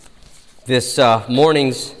This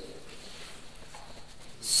morning's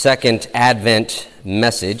second Advent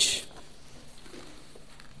message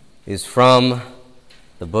is from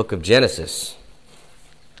the book of Genesis,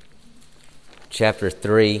 chapter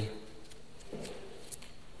 3,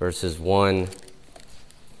 verses 1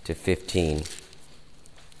 to 15.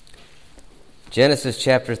 Genesis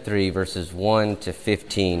chapter 3, verses 1 to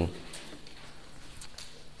 15.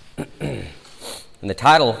 And the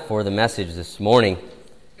title for the message this morning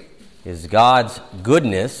is God's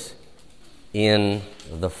Goodness in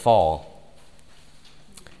the Fall.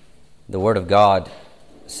 The Word of God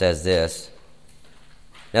says this: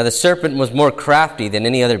 Now the serpent was more crafty than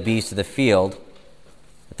any other beast of the field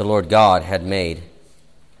that the Lord God had made.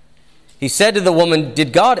 He said to the woman,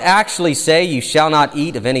 Did God actually say, You shall not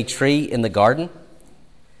eat of any tree in the garden?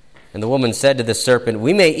 And the woman said to the serpent,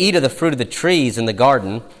 We may eat of the fruit of the trees in the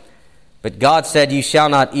garden, but God said, You shall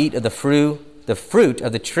not eat of the fruit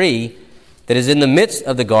of the tree that is in the midst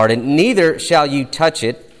of the garden, neither shall you touch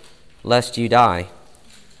it, lest you die.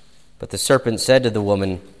 But the serpent said to the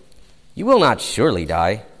woman, You will not surely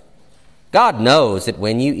die. God knows that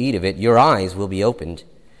when you eat of it, your eyes will be opened.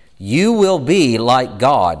 You will be like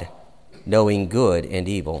God, knowing good and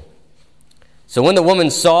evil. So when the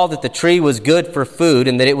woman saw that the tree was good for food,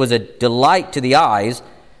 and that it was a delight to the eyes,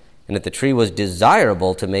 and that the tree was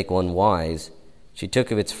desirable to make one wise, she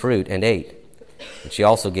took of its fruit and ate. And she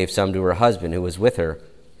also gave some to her husband who was with her,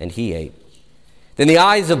 and he ate. Then the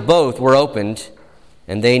eyes of both were opened,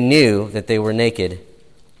 and they knew that they were naked.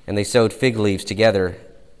 And they sewed fig leaves together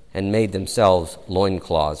and made themselves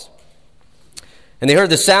loincloths. And they heard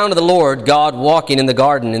the sound of the Lord God walking in the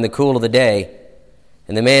garden in the cool of the day.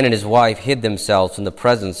 And the man and his wife hid themselves from the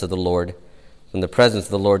presence of the Lord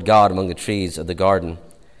God among the trees of the garden.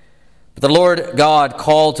 But the Lord God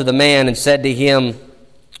called to the man and said to him,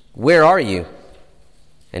 Where are you?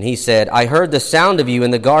 And he said, I heard the sound of you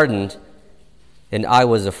in the garden, and I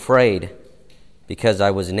was afraid, because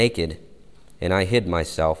I was naked, and I hid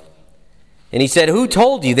myself. And he said, Who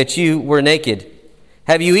told you that you were naked?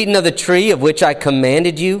 Have you eaten of the tree of which I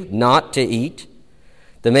commanded you not to eat?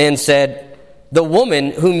 The man said, The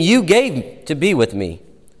woman whom you gave to be with me,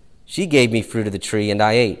 she gave me fruit of the tree, and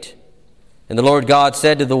I ate. And the Lord God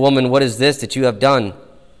said to the woman, What is this that you have done?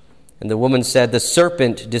 And the woman said, The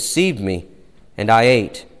serpent deceived me, and I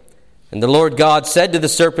ate. And the Lord God said to the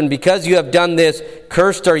serpent, Because you have done this,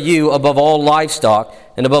 cursed are you above all livestock,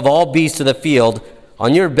 and above all beasts of the field.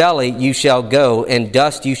 On your belly you shall go, and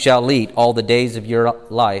dust you shall eat all the days of your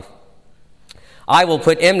life. I will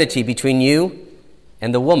put enmity between you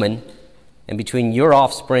and the woman, and between your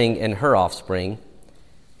offspring and her offspring,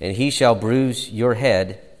 and he shall bruise your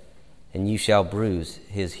head, and you shall bruise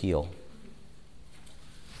his heel.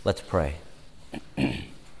 Let's pray.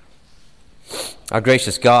 Our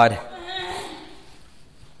gracious God,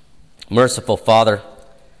 merciful Father,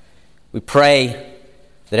 we pray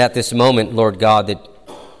that at this moment, Lord God, that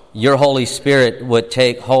your Holy Spirit would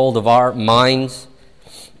take hold of our minds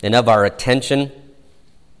and of our attention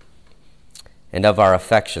and of our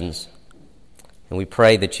affections. And we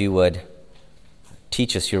pray that you would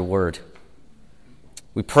teach us your word.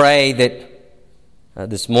 We pray that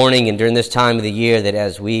this morning and during this time of the year, that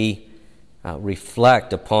as we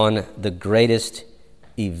reflect upon the greatest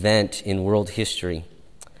event in world history,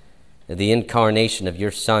 the incarnation of your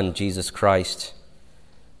Son, Jesus Christ,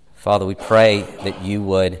 Father, we pray that you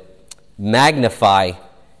would magnify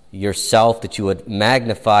yourself, that you would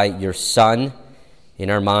magnify your Son in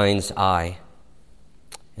our mind's eye,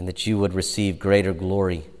 and that you would receive greater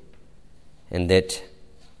glory, and that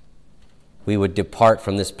we would depart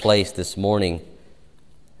from this place this morning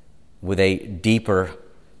with a deeper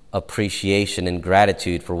appreciation and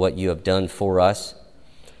gratitude for what you have done for us,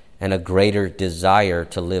 and a greater desire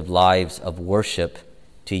to live lives of worship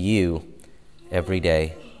to you every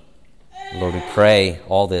day. Lord, we pray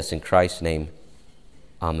all this in Christ's name.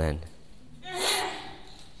 Amen.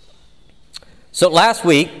 So last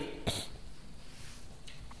week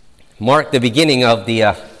marked the beginning of the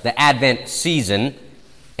Advent season,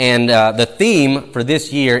 and the theme for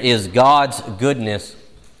this year is God's goodness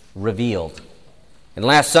revealed. And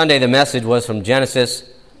last Sunday the message was from Genesis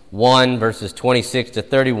 1, verses 26 to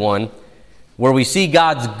 31, where we see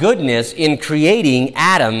God's goodness in creating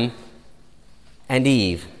Adam and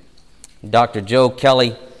Eve. Dr. Joe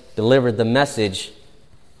Kelly delivered the message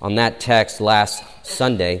on that text last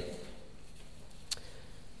Sunday,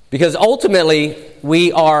 because ultimately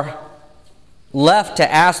we are left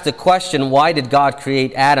to ask the question, why did God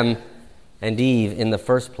create Adam and Eve in the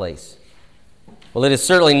first place? Well, it is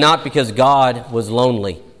certainly not because God was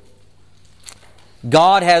lonely.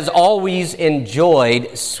 God has always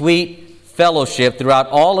enjoyed sweet fellowship throughout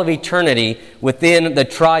all of eternity within the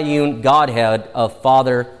triune Godhead of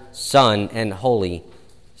Father, Son, and Holy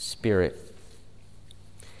Spirit.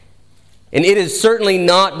 And it is certainly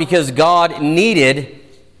not because God needed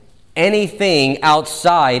anything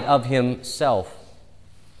outside of himself.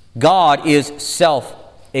 God is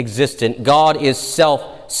self-existent. God is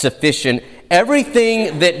self-sufficient.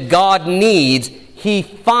 Everything that God needs, he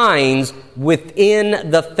finds within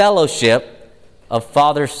the fellowship of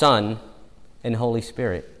Father, Son, and Holy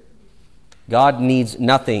Spirit. God needs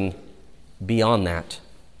nothing beyond that.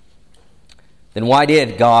 Then why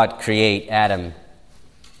did God create Adam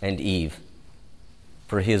and Eve?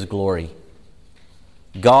 For his glory.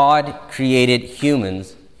 God created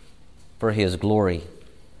humans for his glory.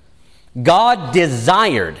 God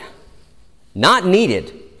desired, not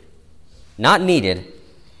needed,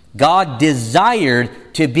 God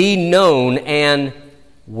desired to be known and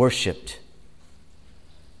worshiped.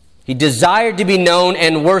 He desired to be known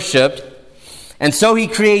and worshiped, and so he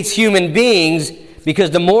creates human beings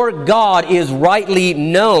because the more God is rightly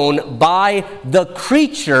known by the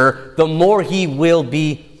creature, the more he will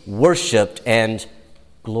be worshiped and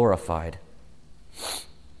glorified.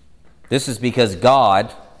 This is because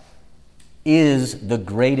God is the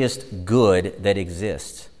greatest good that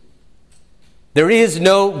exists. There is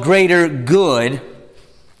no greater good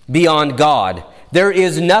beyond God. There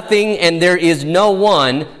is nothing and there is no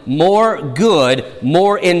one more good,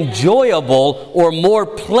 more enjoyable, or more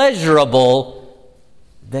pleasurable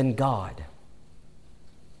than God.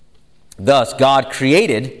 Thus, God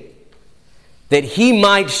created that he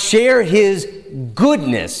might share his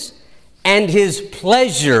goodness and his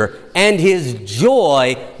pleasure and his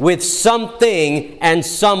joy with something and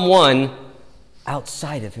someone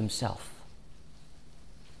outside of himself.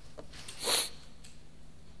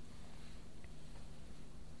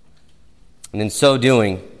 And in so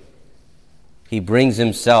doing, he brings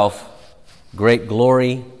himself great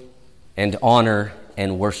glory and honor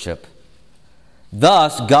and worship.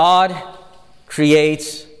 Thus, God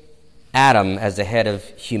creates Adam as the head of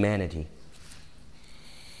humanity.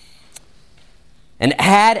 And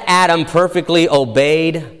had Adam perfectly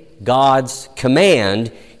obeyed God's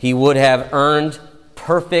command, he would have earned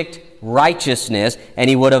perfect righteousness, and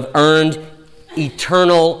he would have earned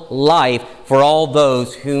eternal life for all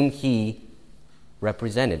those whom he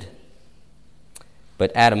represented.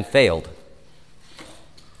 But Adam failed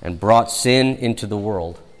and brought sin into the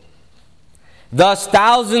world. Thus,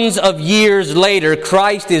 thousands of years later,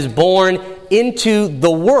 Christ is born into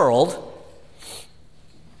the world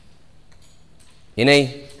in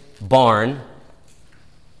a barn,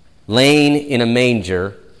 laying in a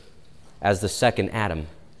manger as the second Adam,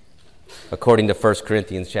 according to 1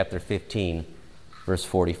 Corinthians chapter 15, verse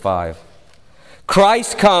 45.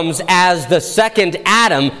 Christ comes as the second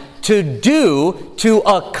Adam to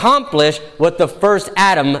accomplish what the first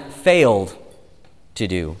Adam failed to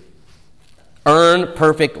do. Earn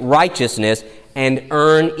perfect righteousness and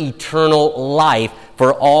earn eternal life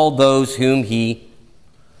for all those whom he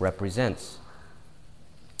represents.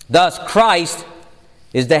 Thus, Christ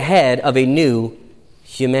is the head of a new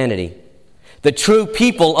humanity. The true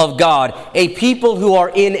people of God, a people who are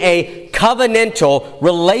in a covenantal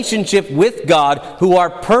relationship with God, who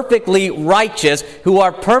are perfectly righteous, who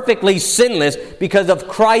are perfectly sinless because of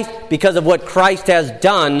Christ, because of what Christ has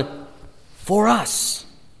done for us.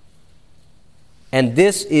 And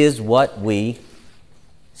this is what we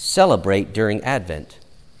celebrate during Advent.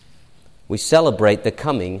 We celebrate the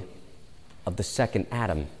coming of the second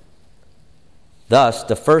Adam. Thus,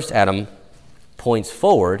 the first Adam points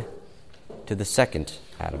forward to the second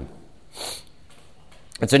Adam.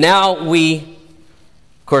 And so now we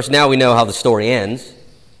know how the story ends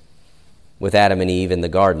with Adam and Eve in the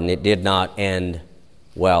garden. It did not end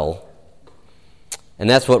well. And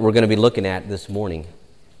that's what we're going to be looking at this morning.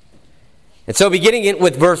 And so beginning it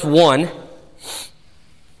with verse 1,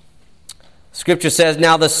 Scripture says,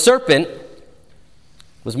 "Now the serpent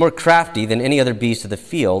was more crafty than any other beast of the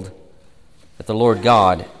field that the Lord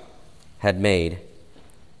God had made."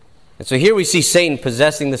 And so here we see Satan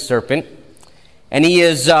possessing the serpent, and he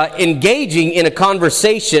is engaging in a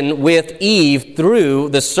conversation with Eve through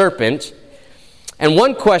the serpent. And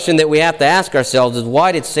one question that we have to ask ourselves is,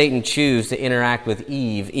 why did Satan choose to interact with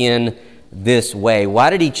Eve in this way? Why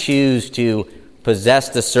did he choose to possess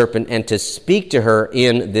the serpent and to speak to her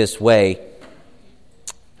in this way?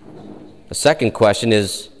 The second question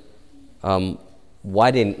is, why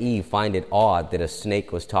didn't Eve find it odd that a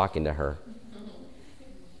snake was talking to her?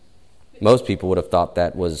 Most people would have thought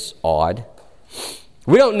that was odd.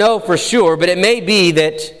 We don't know for sure, but it may be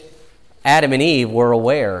that Adam and Eve were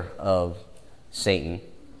aware of Satan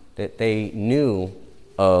that they knew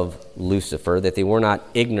of Lucifer, that they were not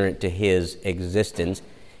ignorant to his existence.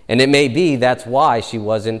 And it may be that's why she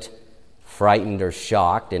wasn't frightened or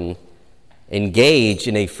shocked and engaged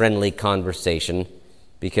in a friendly conversation,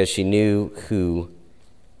 because she knew who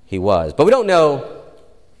he was. But we don't know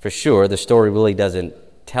for sure. The story really doesn't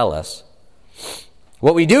tell us.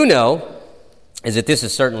 What we do know is that this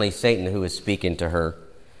is certainly Satan who is speaking to her.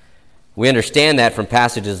 We understand that from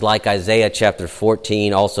passages like Isaiah chapter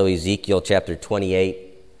 14, also Ezekiel chapter 28,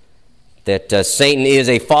 that Satan is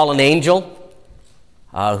a fallen angel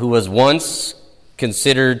who was once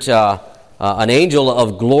considered an angel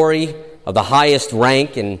of glory, of the highest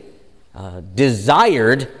rank, and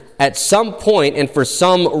desired at some point and for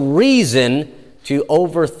some reason to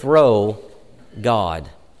overthrow God.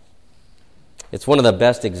 It's one of the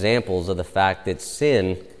best examples of the fact that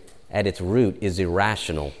sin at its root is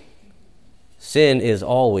irrational. Sin is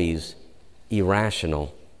always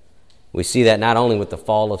irrational. We see that not only with the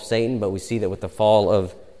fall of Satan, but we see that with the fall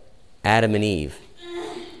of Adam and Eve.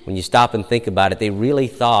 When you stop and think about it, they really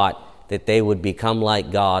thought that they would become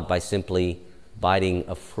like God by simply biting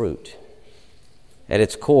a fruit. At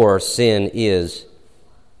its core, sin is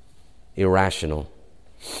irrational.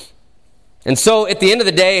 And so at the end of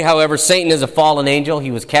the day, however, Satan is a fallen angel.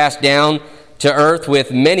 He was cast down to earth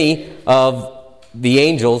with many of the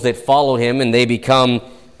angels that follow him, and they become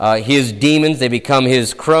his demons, they become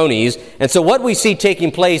his cronies. And so what we see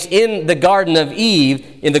taking place in the Garden of Eden,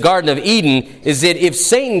 is that if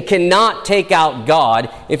Satan cannot take out God,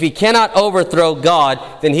 if he cannot overthrow God,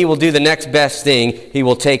 then he will do the next best thing. He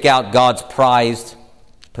will take out God's prized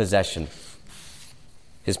possession,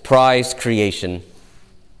 his prized creation,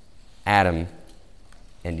 Adam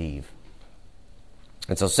and Eve.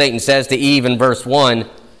 And so Satan says to Eve in verse 1,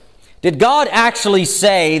 "Did God actually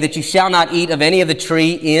say that you shall not eat of any of the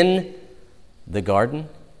tree in the garden?"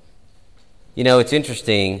 You know, it's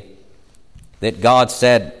interesting that God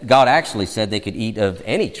actually said they could eat of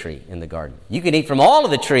any tree in the garden. You can eat from all of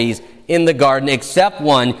the trees in the garden except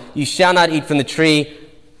one. You shall not eat from the tree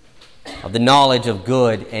of the knowledge of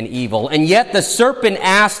good and evil. And yet the serpent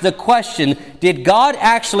asked the question, did God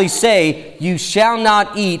actually say you shall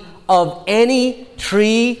not eat of any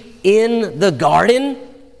tree in the garden?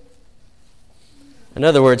 In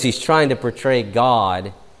other words, he's trying to portray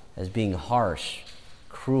God as being harsh,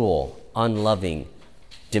 cruel, unloving,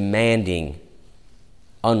 demanding,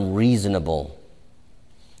 unreasonable.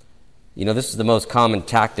 You know, this is the most common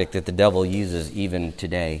tactic that the devil uses even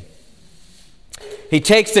today. He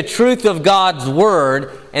takes the truth of God's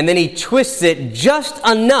word and then he twists it just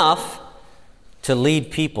enough to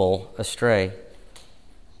lead people astray.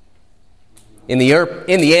 In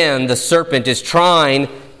the end, the serpent is trying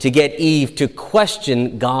to get Eve to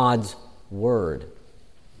question God's word.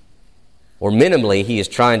 Or minimally, he is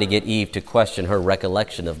trying to get Eve to question her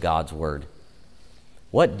recollection of God's word.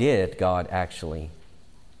 What did God actually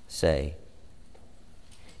say?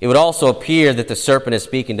 It would also appear that the serpent is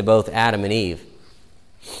speaking to both Adam and Eve.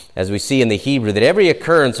 As we see in the Hebrew, that every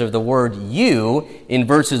occurrence of the word you in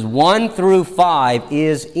verses 1 through 5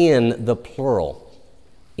 is in the plural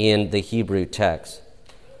in the Hebrew text.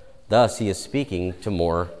 Thus, he is speaking to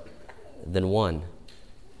more than one.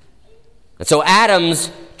 And so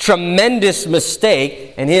Adam's tremendous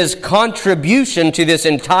mistake and his contribution to this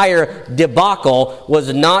entire debacle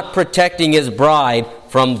was not protecting his bride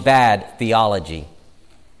from bad theology.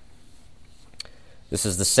 This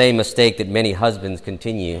is the same mistake that many husbands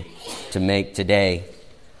continue to make today,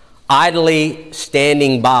 idly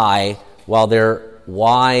standing by while their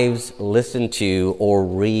wives listen to or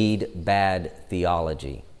read bad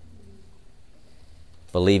theology,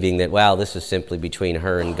 believing that, well, this is simply between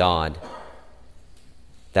her and God.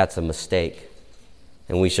 That's a mistake,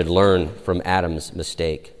 and we should learn from Adam's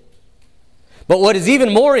mistake. But what is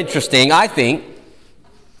even more interesting, I think,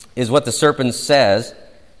 is what the serpent says.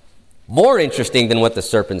 More interesting than what the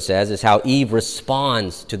serpent says is how Eve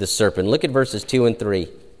responds to the serpent. Look at verses 2 and 3.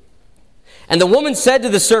 And the woman said to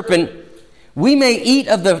the serpent, "We may eat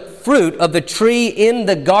of the fruit of the tree in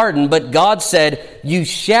the garden, but God said, you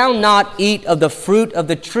shall not eat of the fruit of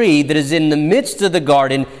the tree that is in the midst of the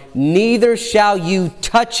garden, neither shall you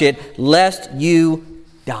touch it, lest you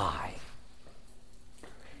die."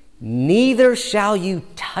 Neither shall you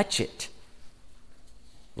touch it,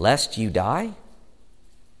 lest you die?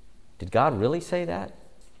 Did God really say that?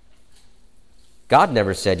 God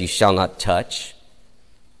never said you shall not touch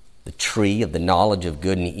the tree of the knowledge of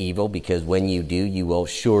good and evil, because when you do, you will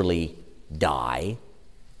surely die.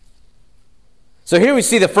 So here we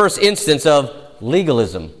see the first instance of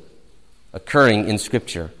legalism occurring in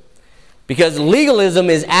Scripture. Because legalism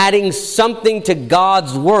is adding something to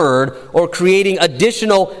God's word or creating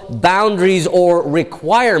additional boundaries or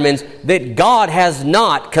requirements that God has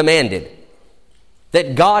not commanded,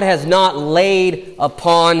 that God has not laid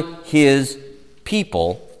upon his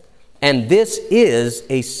people. And this is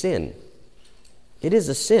a sin. It is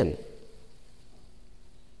a sin.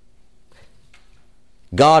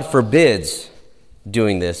 God forbids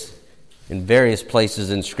doing this in various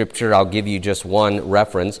places in Scripture. I'll give you just one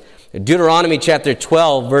reference. Deuteronomy chapter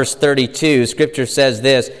 12, verse 32, Scripture says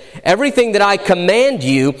this, "Everything that I command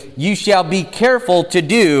you, you shall be careful to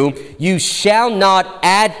do. You shall not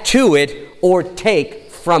add to it or take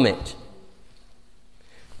from it."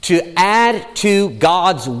 To add to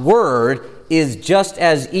God's word is just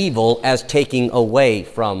as evil as taking away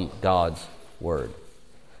from God's word.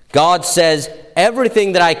 God says,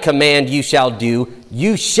 "Everything that I command you shall do,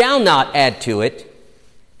 you shall not add to it,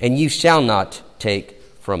 and you shall not take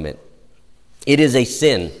from it." It is a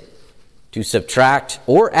sin to subtract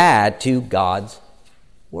or add to God's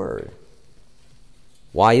word.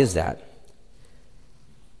 Why is that?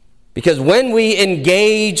 Because when we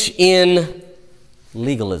engage in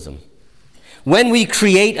legalism, when we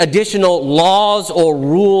create additional laws or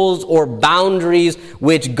rules or boundaries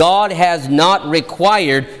which God has not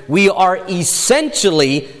required, we are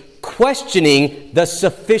essentially questioning the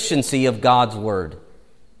sufficiency of God's word.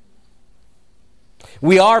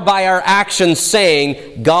 We are by our actions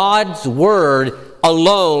saying God's word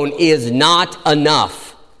alone is not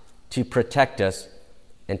enough to protect us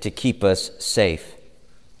and to keep us safe.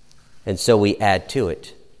 And so we add to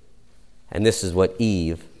it. And this is what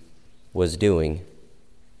Eve was doing.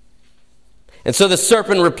 And so the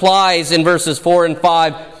serpent replies in verses 4 and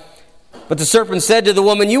 5, "But the serpent said to the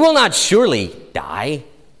woman, 'You will not surely die.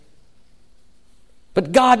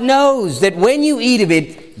 But God knows that when you eat of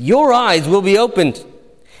it, your eyes will be opened,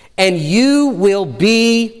 and you will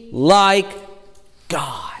be like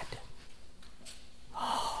God.'"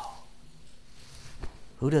 Oh,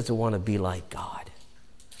 who doesn't want to be like God?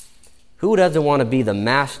 Who doesn't want to be the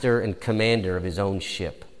master and commander of his own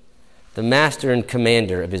ship? The master and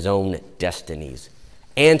commander of his own destinies.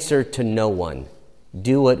 Answer to no one.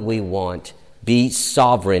 Do what we want. Be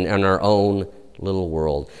sovereign in our own little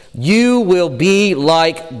world. You will be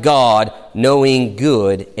like God, knowing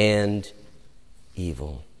good and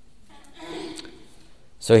evil.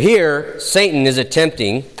 So here, Satan is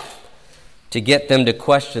attempting to get them to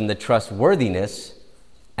question the trustworthiness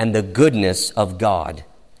and the goodness of God.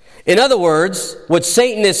 In other words, what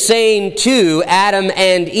Satan is saying to Adam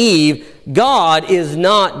and Eve, God is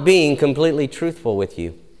not being completely truthful with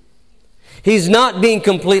you. He's not being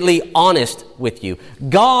completely honest with you.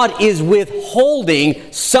 God is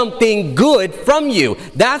withholding something good from you.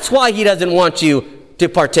 That's why he doesn't want you to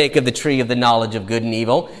partake of the tree of the knowledge of good and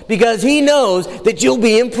evil, because he knows that you'll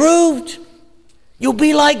be improved. You'll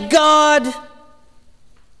be like God.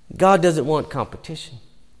 God doesn't want competition.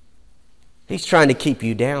 He's trying to keep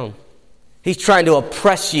you down. He's trying to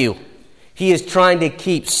oppress you. He is trying to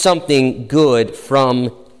keep something good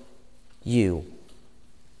from you.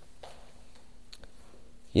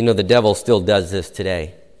 You know, the devil still does this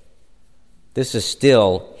today. This is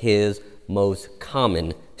still his most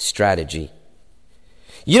common strategy.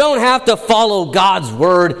 You don't have to follow God's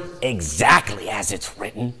word exactly as it's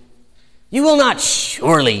written. You will not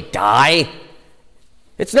surely die.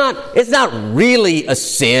 It's not really a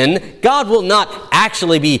sin. God will not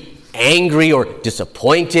actually be angry or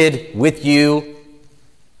disappointed with you.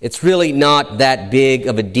 It's really not that big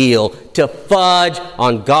of a deal to fudge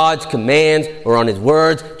on God's commands or on his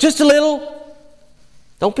words. Just a little.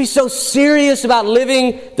 Don't be so serious about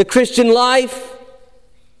living the Christian life.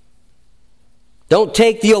 Don't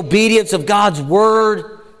take the obedience of God's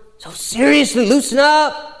word so seriously. Loosen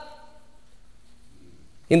up.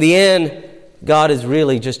 In the end, God is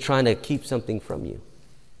really just trying to keep something from you.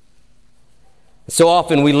 So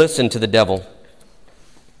often we listen to the devil.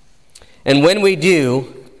 And when we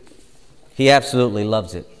do, he absolutely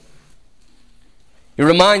loves it. It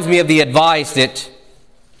reminds me of the advice that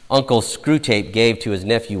Uncle Screwtape gave to his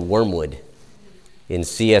nephew Wormwood in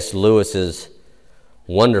C.S. Lewis's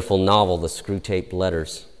wonderful novel, The Screwtape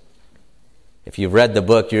Letters. If you've read the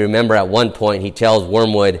book, you remember at one point he tells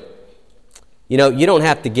Wormwood, you don't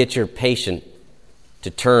have to get your patient to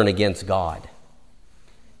turn against God.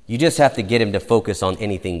 You just have to get him to focus on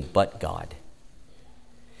anything but God.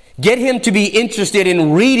 Get him to be interested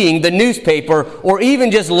in reading the newspaper or even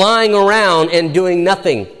just lying around and doing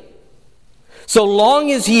nothing. So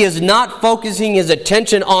long as he is not focusing his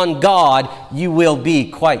attention on God, you will be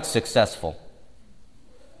quite successful.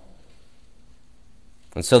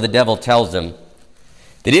 And so the devil tells him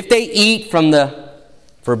that if they eat from the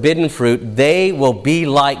forbidden fruit, they will be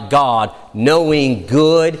like God, knowing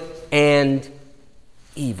good and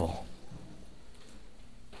evil.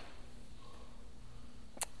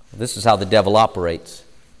 This is how the devil operates.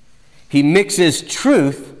 He mixes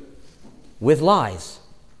truth with lies.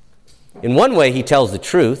 In one way, he tells the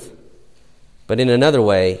truth, but in another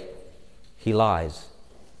way, he lies.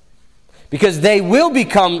 Because they will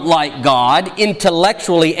become like God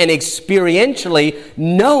intellectually and experientially,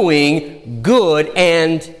 knowing good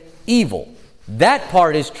and evil. That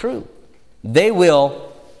part is true. They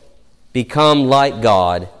will become like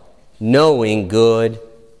God, knowing good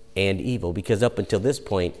and evil. Because up until this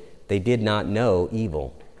point, they did not know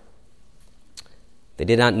evil. They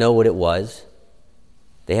did not know what it was.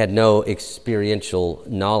 They had no experiential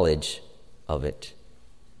knowledge of it.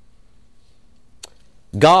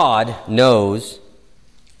 God knows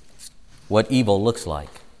what evil looks like.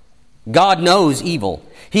 God knows evil.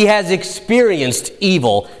 He has experienced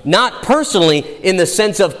evil, not personally in the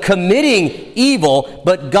sense of committing evil,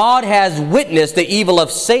 but God has witnessed the evil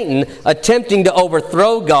of Satan attempting to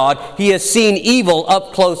overthrow God. He has seen evil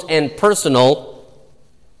up close and personal.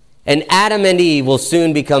 And Adam and Eve will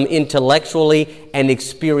soon become intellectually and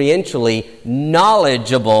experientially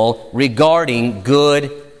knowledgeable regarding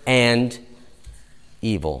good and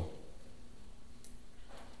evil.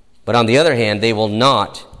 But on the other hand, they will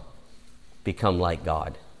not become like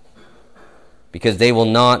God, because they will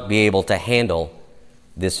not be able to handle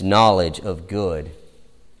this knowledge of good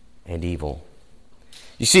and evil.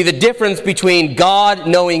 You see, the difference between God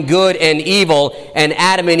knowing good and evil and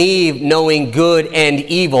Adam and Eve knowing good and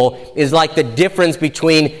evil is like the difference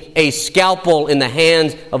between a scalpel in the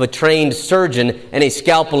hands of a trained surgeon and a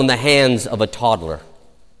scalpel in the hands of a toddler.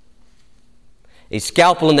 A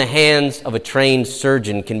scalpel in the hands of a trained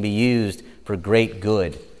surgeon can be used for great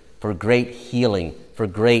good, for great healing, for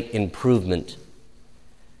great improvement.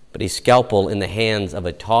 But a scalpel in the hands of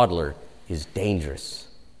a toddler is dangerous,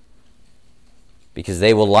 because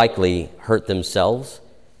they will likely hurt themselves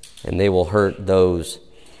and they will hurt those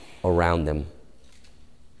around them.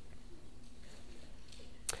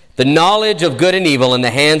 The knowledge of good and evil in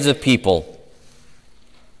the hands of people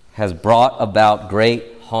has brought about great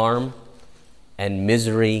harm and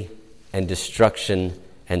misery and destruction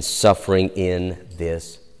and suffering in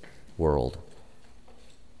this world.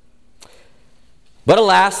 But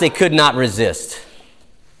alas, they could not resist.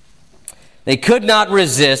 They could not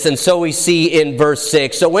resist, and so we see in verse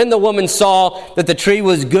 6, "So when the woman saw that the tree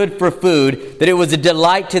was good for food, that it was a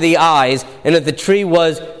delight to the eyes, and that the tree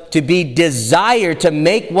was to be desired to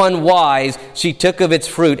make one wise, she took of its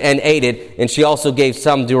fruit and ate it, and she also gave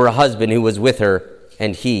some to her husband who was with her,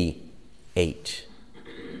 and he ate."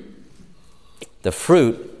 The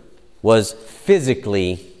fruit was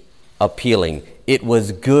physically appealing. It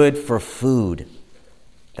was good for food.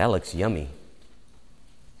 That looks yummy.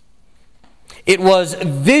 It was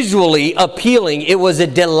visually appealing. It was a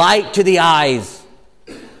delight to the eyes.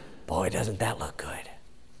 Boy, doesn't that look good.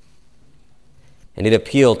 And it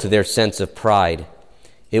appealed to their sense of pride.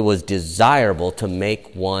 It was desirable to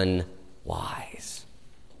make one wise.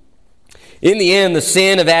 In the end, the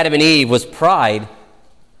sin of Adam and Eve was pride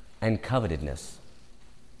and covetousness.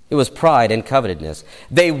 It was pride and covetousness.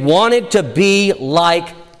 They wanted to be like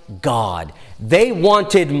God. They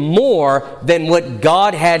wanted more than what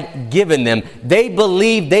God had given them. They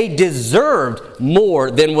believed they deserved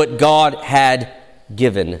more than what God had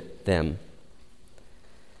given them.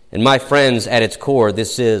 And my friends, at its core,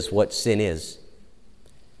 this is what sin is.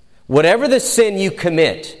 Whatever the sin you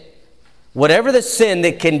commit, whatever the sin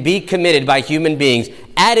that can be committed by human beings,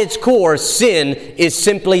 at its core, sin is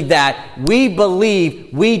simply that we believe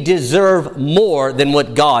we deserve more than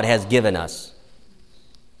what God has given us.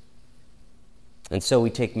 And so we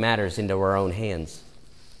take matters into our own hands,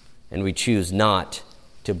 and we choose not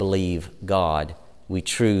to believe God. We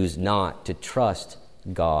choose not to trust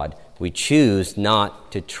God. We choose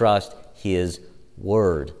not to trust His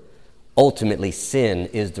Word. Ultimately, sin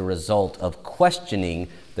is the result of questioning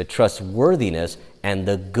the trustworthiness and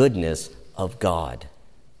the goodness of God.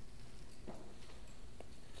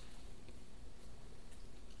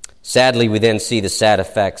 Sadly, we then see the sad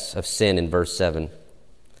effects of sin in verse 7.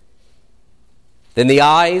 Then the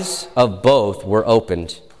eyes of both were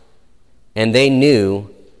opened, and they knew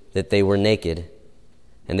that they were naked,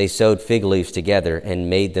 and they sewed fig leaves together and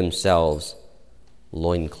made themselves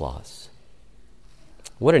loincloths.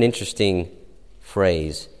 What an interesting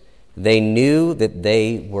phrase. They knew that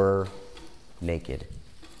they were naked.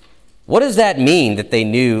 What does that mean, that they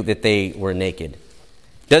knew that they were naked?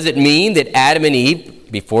 Does it mean that Adam and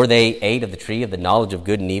Eve, before they ate of the tree of the knowledge of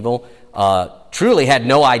good and evil, truly had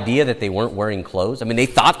no idea that they weren't wearing clothes. I mean, they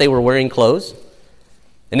thought they were wearing clothes.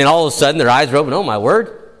 And then all of a sudden their eyes were open. Oh, my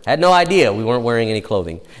word. Had no idea we weren't wearing any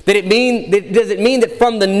clothing. Does it mean that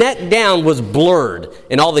from the neck down was blurred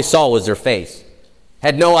and all they saw was their face?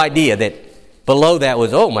 Had no idea that below that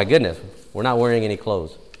was, oh my goodness, we're not wearing any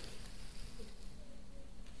clothes.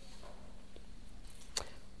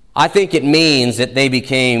 I think it means that they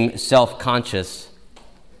became self-conscious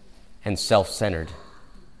and self-centered.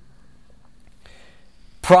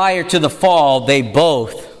 Prior to the fall, they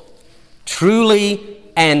both truly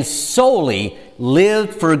and solely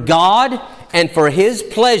lived for God and for His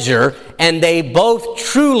pleasure, and they both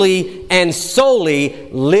truly and solely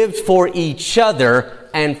lived for each other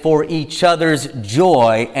and for each other's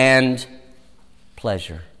joy and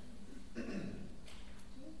pleasure.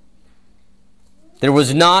 There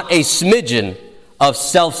was not a smidgen of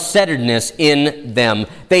self-centeredness in them.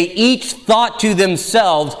 They each thought to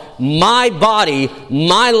themselves, my body,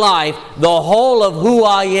 my life, the whole of who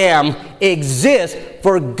I am exists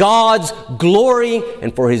for God's glory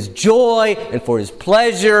and for His joy and for His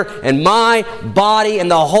pleasure, and my body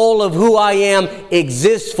and the whole of who I am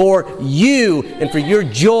exists for you and for your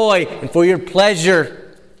joy and for your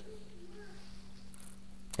pleasure.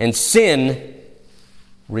 And sin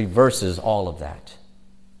reverses all of that.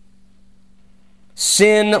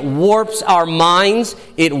 Sin warps our minds,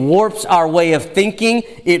 it warps our way of thinking,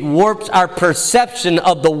 it warps our perception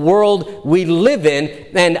of the world we live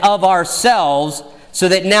in and of ourselves, so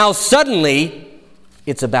that now suddenly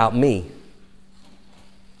it's about me.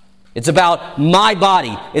 It's about my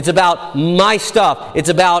body, it's about my stuff, it's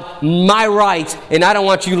about my rights, and I don't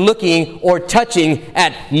want you looking or touching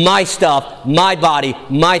at my stuff, my body,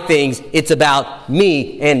 my things. It's about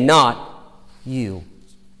me and not you.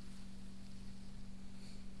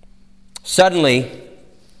 Suddenly,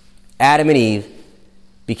 Adam and Eve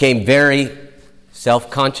became very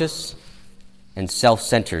self-conscious and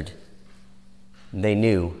self-centered. They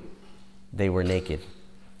knew they were naked.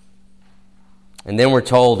 And then we're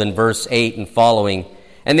told in verse 8 and following,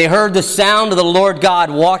 and they heard the sound of the Lord God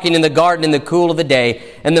walking in the garden in the cool of the day,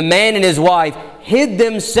 and the man and his wife hid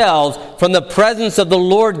themselves from the presence of the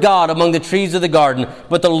Lord God among the trees of the garden.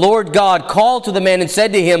 But the Lord God called to the man and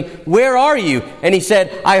said to him, where are you? And he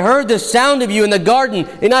said, I heard the sound of you in the garden,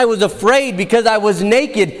 and I was afraid because I was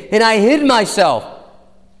naked, and I hid myself.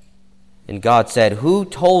 And God said, who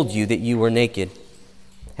told you that you were naked?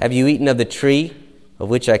 Have you eaten of the tree of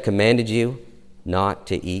which I commanded you not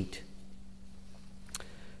to eat?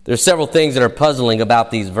 There are several things that are puzzling about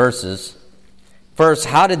these verses. First,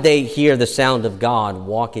 how did they hear the sound of God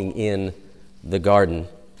walking in the garden?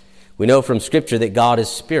 We know from Scripture that God is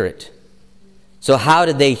spirit. So how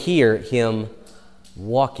did they hear Him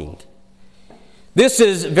walking? This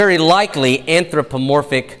is very likely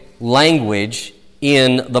anthropomorphic language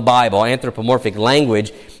in the Bible. Anthropomorphic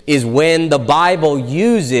language is when the Bible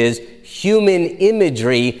uses human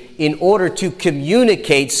imagery in order to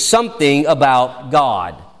communicate something about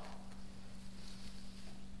God.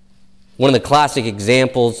 One of the classic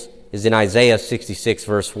examples is in Isaiah 66,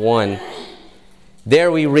 verse 1.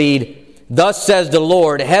 There we read, thus says the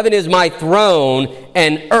Lord, heaven is my throne,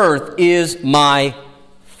 and earth is my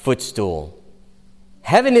footstool.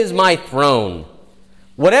 Heaven is my throne.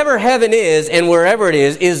 Whatever heaven is and wherever it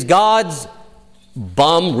is God's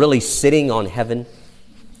bum really sitting on heaven?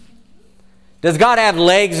 Does God have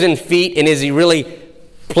legs and feet, and is He really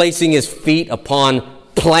placing His feet upon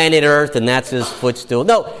planet Earth, and that's His footstool?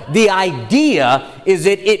 No, the idea is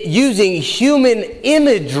that using human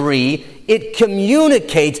imagery, it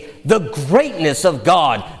communicates the greatness of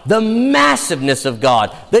God, the massiveness of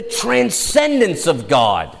God, the transcendence of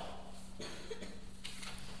God,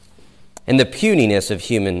 and the puniness of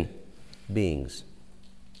human beings.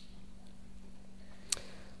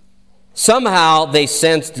 Somehow they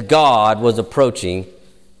sensed God was approaching,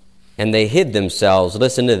 and they hid themselves,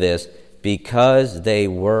 listen to this, because they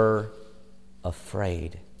were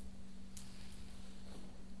afraid.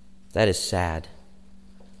 That is sad.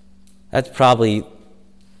 That's probably,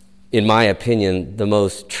 in my opinion, the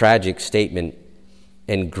most tragic statement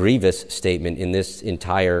and grievous statement in this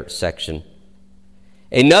entire section.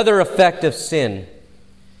 Another effect of sin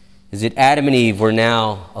is that Adam and Eve were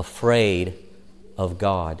now afraid of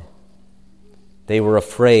God. They were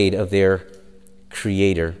afraid of their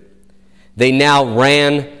Creator. They now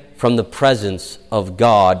ran from the presence of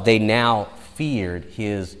God. They now feared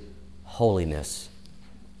His holiness,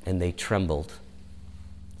 and they trembled.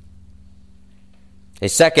 A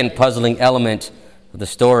second puzzling element of the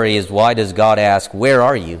story is, why does God ask, where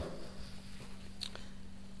are you?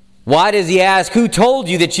 Why does he ask, who told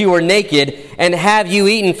you that you were naked, and have you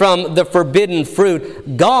eaten from the forbidden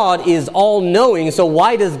fruit? God is all-knowing, so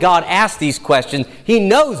why does God ask these questions? He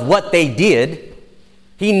knows what they did.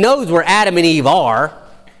 He knows where Adam and Eve are.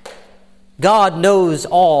 God knows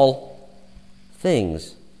all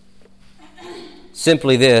things.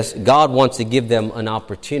 Simply this, God wants to give them an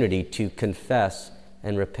opportunity to confess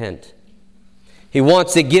and repent. He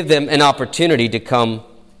wants to give them an opportunity to come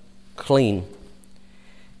clean.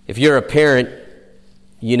 If you're a parent,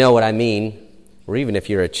 you know what I mean. Or even if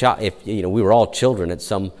you're a child, we were all children at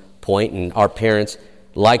some point, and our parents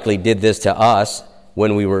likely did this to us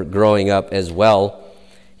when we were growing up as well.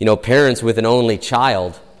 Parents with an only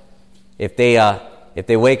child, if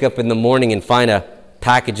they wake up in the morning and find a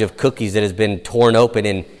package of cookies that has been torn open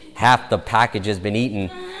and half the package has been eaten,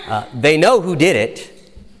 they know who did it.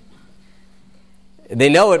 They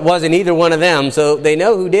know it wasn't either one of them, so they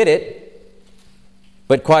know who did it.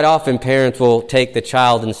 But quite often parents will take the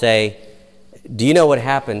child and say, do you know what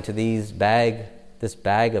happened to this bag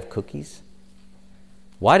of cookies?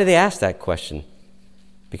 Why do they ask that question?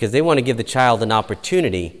 Because they want to give the child an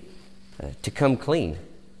opportunity to come clean,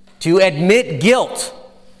 to admit guilt,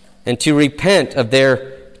 and to repent of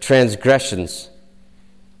their transgressions.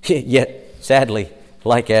 Yet, sadly,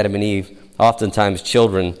 like Adam and Eve, oftentimes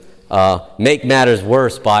children make matters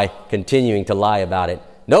worse by continuing to lie about it.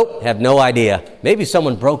 Nope, have no idea. Maybe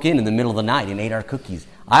someone broke in the middle of the night and ate our cookies.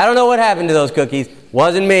 I don't know what happened to those cookies.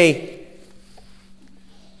 Wasn't me.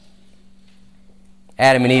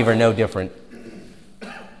 Adam and Eve are no different.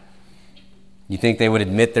 You think they would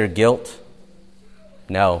admit their guilt?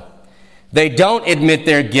 No. They don't admit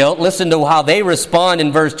their guilt. Listen to how they respond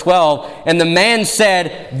in verse 12. And the man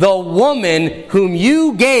said, the woman whom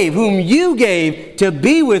you gave to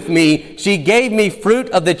be with me, she gave me fruit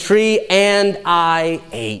of the tree, and I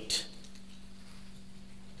ate.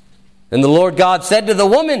 And the Lord God said to the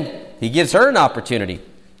woman, he gives her an opportunity.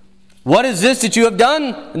 What is this that you have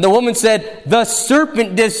done? And the woman said, the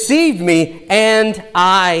serpent deceived me, and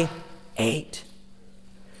I ate.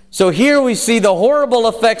 So here we see the horrible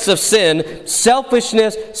effects of sin: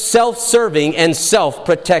 selfishness, self-serving, and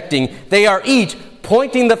self-protecting. They are each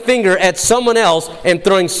pointing the finger at someone else and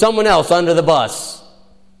throwing someone else under the bus.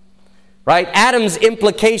 Right? Adam's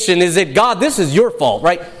implication is that, God, this is your fault,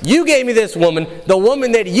 right? You gave me this woman, the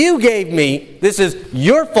woman that you gave me, this is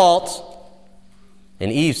your fault.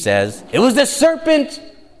 And Eve says, it was the serpent,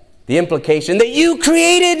 the implication that you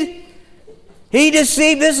created. He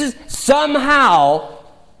deceived. This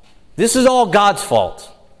is all God's fault.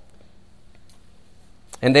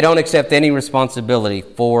 And they don't accept any responsibility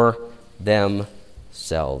for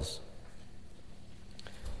themselves.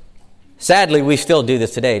 Sadly, we still do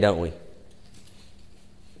this today, don't we?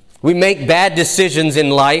 We make bad decisions in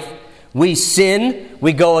life. We sin.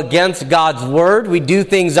 We go against God's word. We do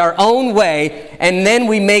things our own way. And then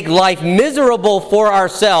we make life miserable for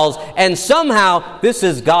ourselves. And somehow, this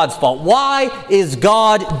is God's fault. Why is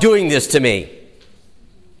God doing this to me?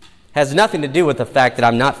 Has nothing to do with the fact that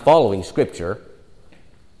I'm not following Scripture.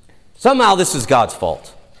 Somehow this is God's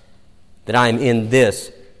fault, that I'm in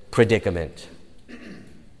this predicament.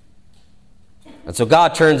 And so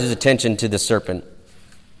God turns his attention to the serpent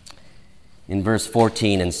in verse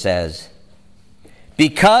 14 and says,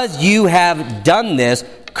 because you have done this,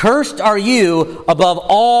 cursed are you above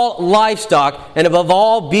all livestock and above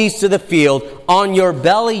all beasts of the field. On your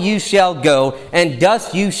belly you shall go, and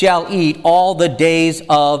dust you shall eat all the days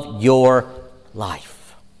of your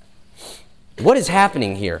life. What is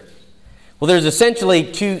happening here? Well, there's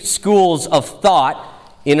essentially two schools of thought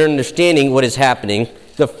in understanding what is happening.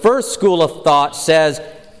 The first school of thought says,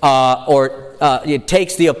 it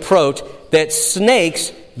takes the approach that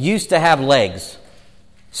snakes used to have legs.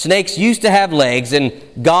 Snakes used to have legs, and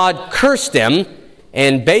God cursed them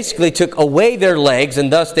and basically took away their legs, and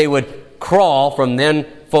thus they would crawl from then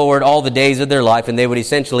forward all the days of their life, and they would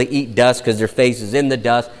essentially eat dust because their face is in the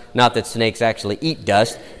dust. Not that snakes actually eat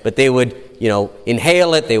dust, but they would,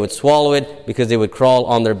 inhale it, they would swallow it because they would crawl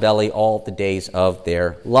on their belly all the days of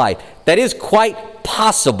their life. That is quite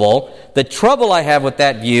possible. The trouble I have with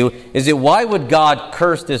that view is that why would God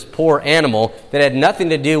curse this poor animal that had nothing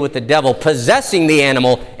to do with the devil possessing the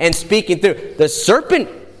animal and speaking through? The serpent,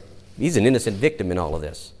 he's an innocent victim in all of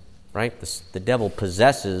this, right? The devil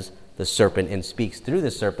possesses the serpent and speaks through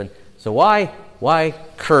the serpent. So why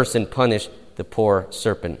curse and punish the poor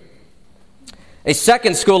serpent? A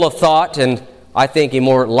second school of thought, and I think a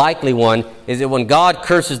more likely one, is that when God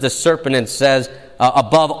curses the serpent and says,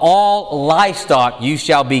 above all livestock you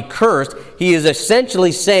shall be cursed, he is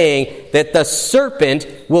essentially saying that the serpent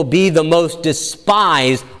will be the most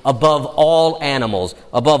despised above all animals,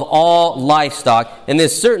 above all livestock. And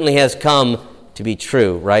this certainly has come to be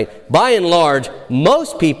true, right? By and large,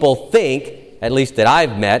 most people think, at least that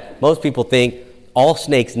I've met, most people think all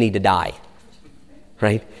snakes need to die,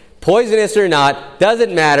 right? Poisonous or not,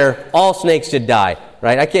 doesn't matter, all snakes should die,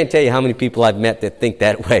 right? I can't tell you how many people I've met that think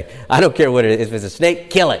that way. I don't care what it is. If it's a snake,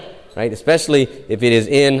 kill it, right? Especially if it is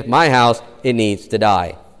in my house, it needs to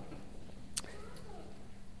die.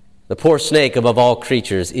 The poor snake above all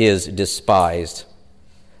creatures is despised.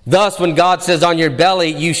 Thus, when God says, on your belly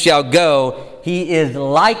you shall go, he is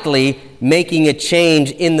likely making a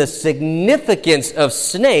change in the significance of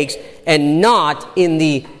snakes and not in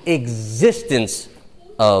the existence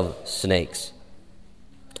of snakes.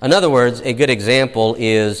 In other words, a good example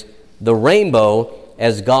is the rainbow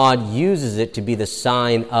as God uses it to be the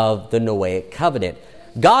sign of the Noahic covenant.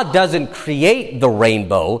 God doesn't create the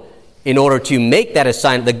rainbow in order to make that a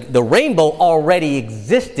sign. The rainbow already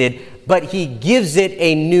existed, but he gives it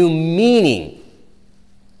a new meaning.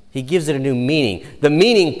 He gives it a new meaning. The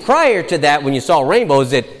meaning prior to that, when you saw a rainbow,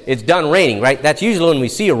 is that it's done raining, right? That's usually when we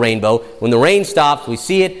see a rainbow. When the rain stops, we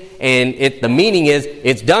see it, and the meaning is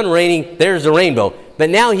it's done raining, there's a rainbow. But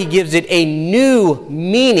now he gives it a new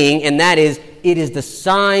meaning, and that is, it is the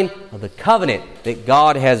sign of the covenant that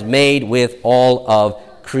God has made with all of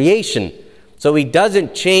creation. So he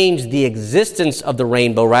doesn't change the existence of the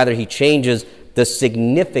rainbow, rather he changes the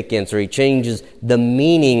significance, or he changes the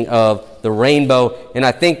meaning of the rainbow. And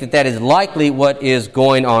I think that is likely what is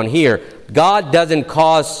going on here. God doesn't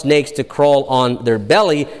cause snakes to crawl on their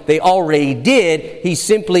belly. They already did. He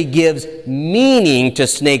simply gives meaning to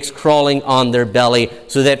snakes crawling on their belly,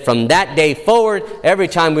 so that from that day forward, every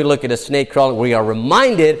time we look at a snake crawling, we are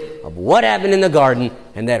reminded of what happened in the garden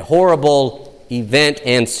and that horrible event,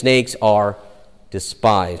 and snakes are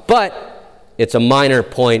despised. But it's a minor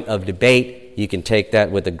point of debate. You can take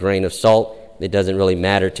that with a grain of salt. It doesn't really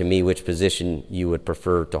matter to me which position you would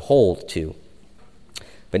prefer to hold to.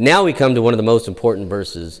 But now we come to one of the most important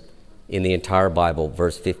verses in the entire Bible,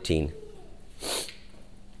 verse 15.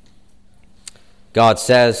 God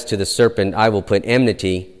says to the serpent, I will put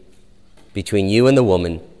enmity between you and the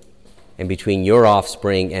woman, and between your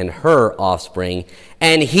offspring and her offspring,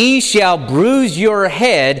 and he shall bruise your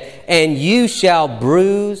head, and you shall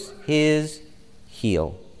bruise his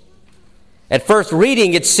heel. At first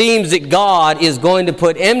reading, it seems that God is going to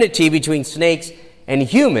put enmity between snakes and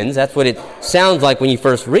humans. That's what it sounds like when you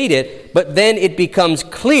first read it. But then it becomes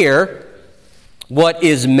clear what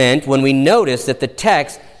is meant when we notice that the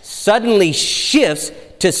text suddenly shifts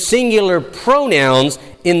to singular pronouns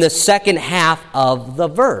in the second half of the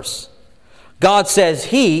verse. God says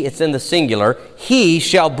he, it's in the singular, he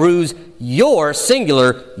shall bruise your,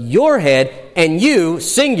 singular, your head, and you,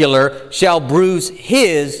 singular, shall bruise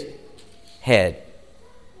his head.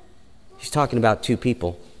 He's talking about two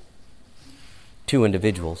people, two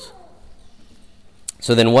individuals.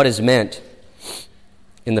 So then what is meant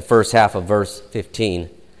in the first half of verse 15?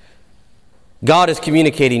 God is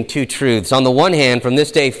communicating two truths. On the one hand, from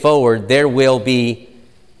this day forward, there will be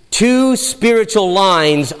two spiritual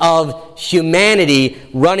lines of humanity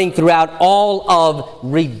running throughout all of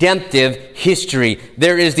redemptive history.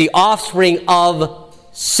 There is the offspring of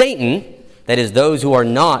Satan, that is, those who are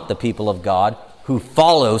not the people of God, who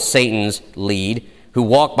follow Satan's lead, who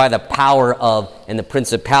walk by the power of and the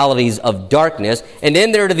principalities of darkness. And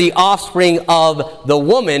then there are the offspring of the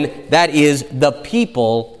woman, that is, the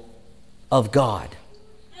people of God.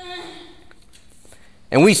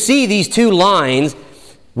 And we see these two lines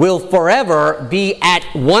will forever be at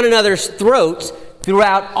one another's throats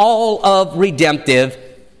throughout all of redemptive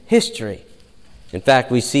history. In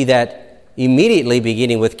fact, we see that immediately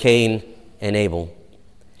beginning with Cain and Abel.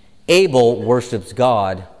 Abel worships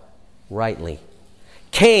God rightly.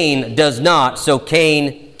 Cain does not, so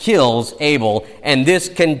Cain kills Abel, and this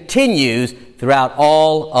continues throughout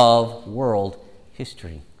all of world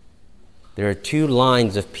history. There are two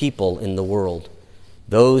lines of people in the world: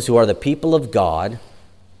 those who are the people of God,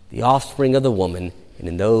 the offspring of the woman, and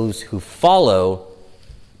in those who follow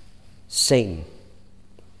Satan.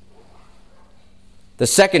 The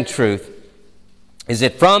second truth is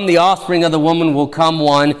that from the offspring of the woman will come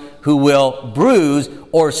one who will bruise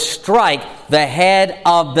or strike the head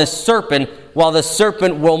of the serpent, while the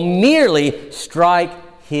serpent will merely strike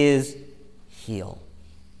his heel.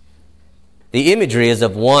 The imagery is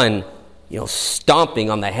of one, stomping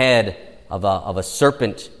on the head of a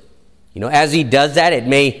serpent. As he does that, it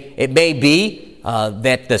may be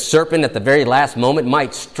that the serpent at the very last moment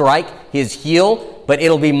might strike his heel, but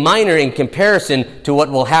it'll be minor in comparison to what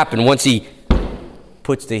will happen once he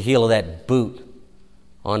puts the heel of that boot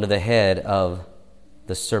onto the head of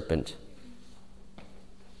the serpent.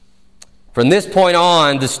 From this point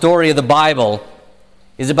on, the story of the Bible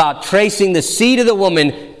is about tracing the seed of the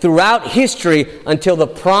woman throughout history until the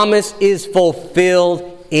promise is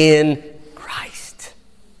fulfilled in Christ.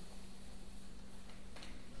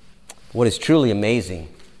 What is truly amazing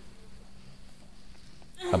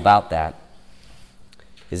about that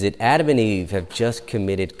is that Adam and Eve have just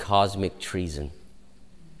committed cosmic treason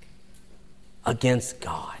against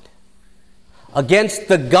God. Against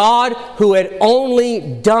the God who had only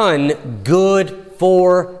done good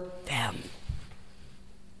for them.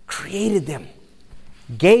 Created them.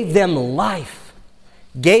 Gave them life.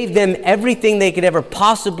 Gave them everything they could ever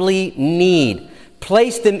possibly need.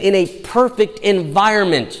 Placed them in a perfect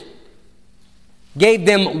environment. Gave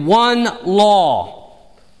them one law.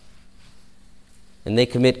 And they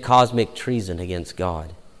commit cosmic treason against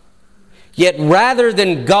God. Yet rather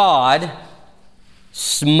than God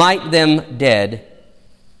smite them dead,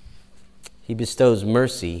 he bestows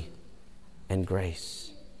mercy and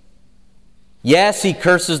grace. Yes, he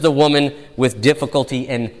curses the woman with difficulty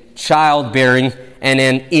in childbearing and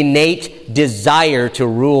an innate desire to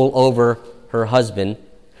rule over her husband.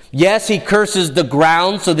 Yes, he curses the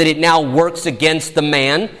ground so that it now works against the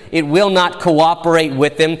man. It will not cooperate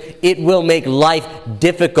with him. It will make life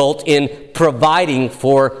difficult in providing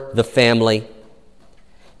for the family.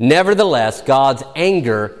 Nevertheless, God's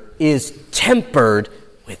anger is tempered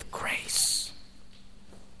with grace.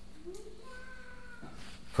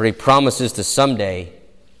 For he promises to someday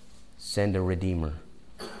send a Redeemer.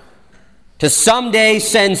 To someday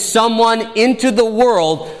send someone into the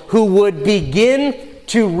world who would begin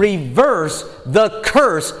to reverse the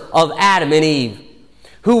curse of Adam and Eve.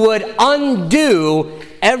 Who would undo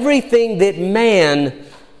everything that man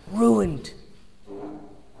ruined.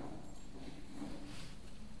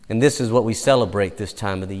 And this is what we celebrate this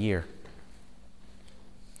time of the year.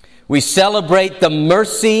 We celebrate the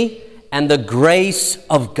mercy and the grace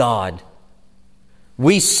of God.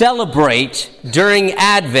 We celebrate during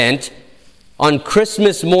Advent, on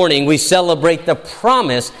Christmas morning, we celebrate the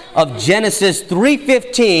promise of Genesis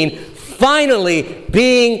 3:15 finally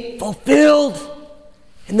being fulfilled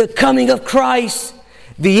in the coming of Christ.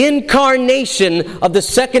 The incarnation of the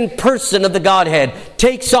second person of the Godhead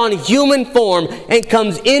takes on human form and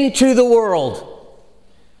comes into the world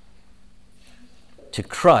to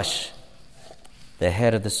crush the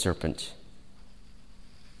head of the serpent.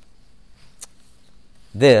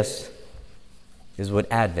 This is what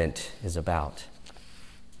Advent is about.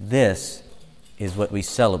 This is what we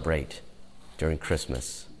celebrate during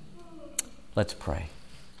Christmas. Let's pray.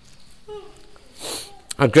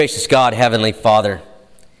 Our gracious God, Heavenly Father,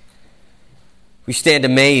 we stand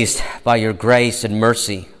amazed by your grace and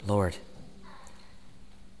mercy, Lord.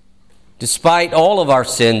 Despite all of our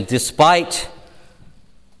sin, despite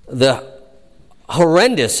the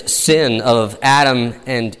horrendous sin of Adam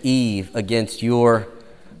and Eve against your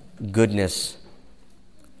goodness,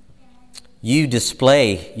 you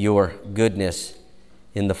display your goodness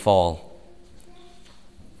in the fall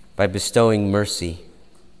by bestowing mercy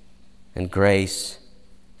and grace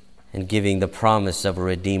and giving the promise of a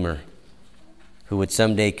Redeemer who would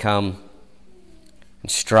someday come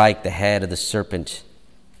and strike the head of the serpent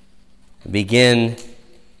and begin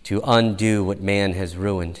to undo what man has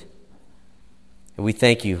ruined. And we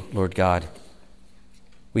thank you, Lord God.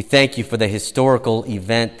 We thank you for the historical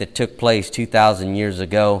event that took place 2,000 years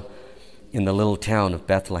ago in the little town of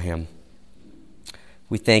Bethlehem.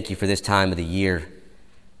 We thank you for this time of the year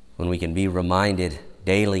when we can be reminded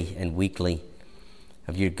daily and weekly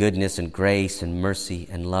of your goodness and grace and mercy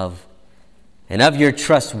and love and of your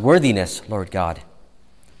trustworthiness, Lord God.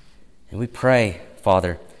 And we pray,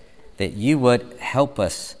 Father, that you would help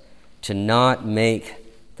us to not make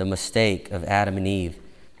the mistake of Adam and Eve,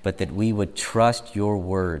 but that we would trust your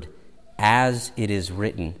word as it is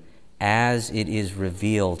written, as it is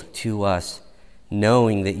revealed to us,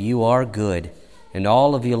 knowing that you are good and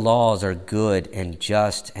all of your laws are good and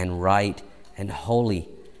just and right and holy,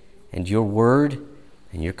 and your word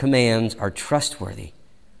and your commands are trustworthy.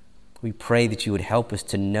 We pray that you would help us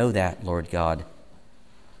to know that, Lord God.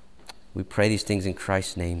 We pray these things in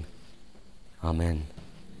Christ's name. Amen.